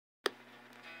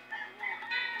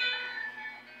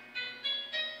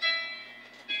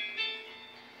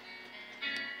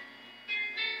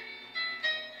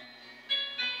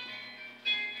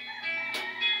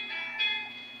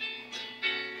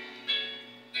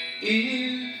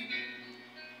If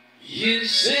you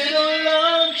said our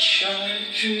love shine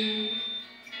true,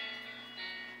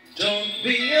 don't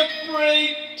be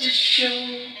afraid to show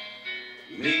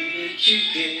me that you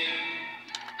care.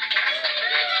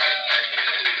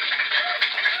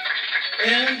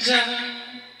 And I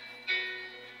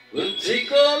will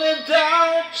take all the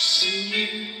doubts in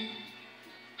you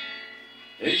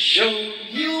and show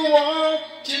you what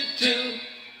to do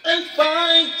and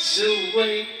find a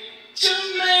way to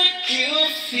make you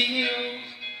feel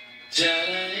that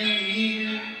I am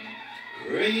here,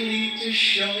 ready to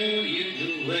show you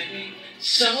the way.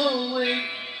 So wait,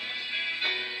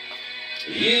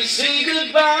 you say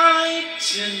goodbye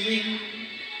to me.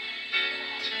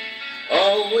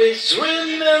 Always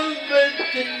remember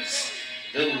this,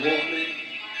 the woman,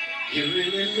 you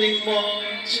really mean more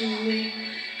to me.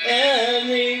 And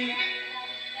if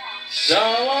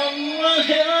someone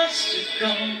else to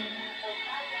come,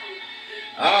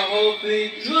 I hope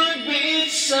it would be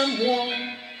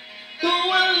someone who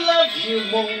will love you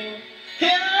more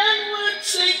and will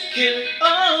take care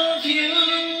of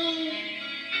you.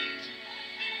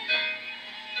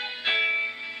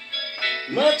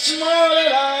 Much more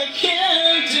that I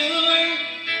can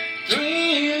do.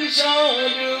 Dreams are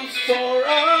due for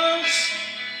us.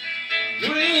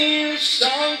 Dreams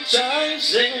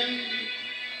sometimes end.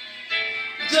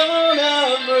 Don't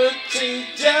ever think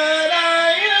that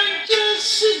I am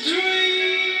just a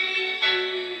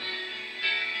dream.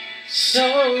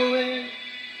 So when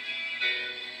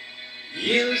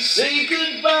you say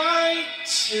goodbye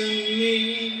to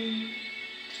me,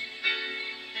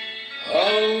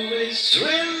 always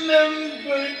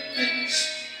remember this,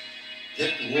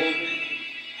 that woman,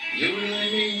 you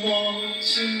really mean more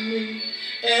to me.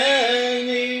 And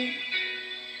if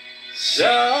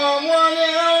someone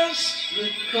else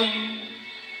would come,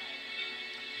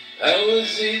 I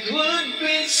wish it would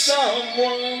be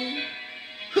someone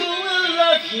who will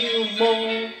love you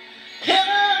more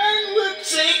and will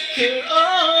take care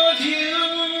of you.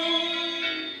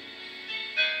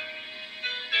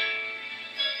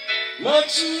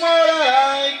 Much more that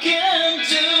I can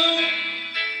do.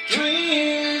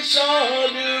 Dreams are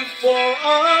due for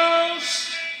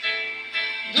us.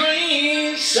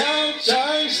 Dreams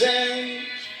sometimes end.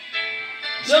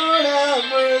 Don't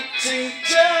ever think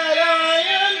that I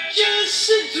am just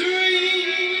a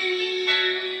dream.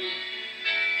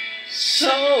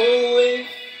 So if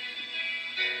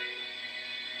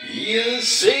you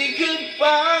say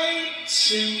goodbye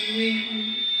to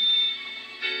me,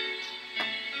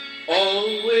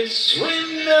 always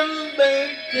remember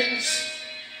this,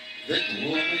 that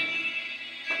woman,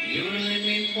 you really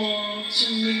mean more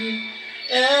to me.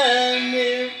 And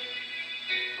if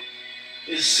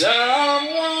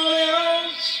someone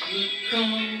else would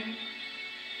come,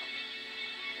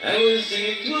 I wish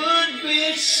it would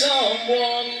be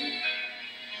someone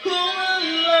who will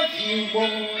love you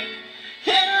more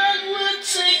and will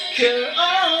take care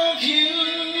of you.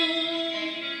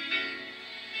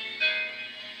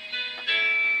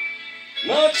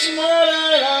 Much more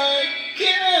that I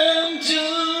can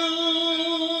do.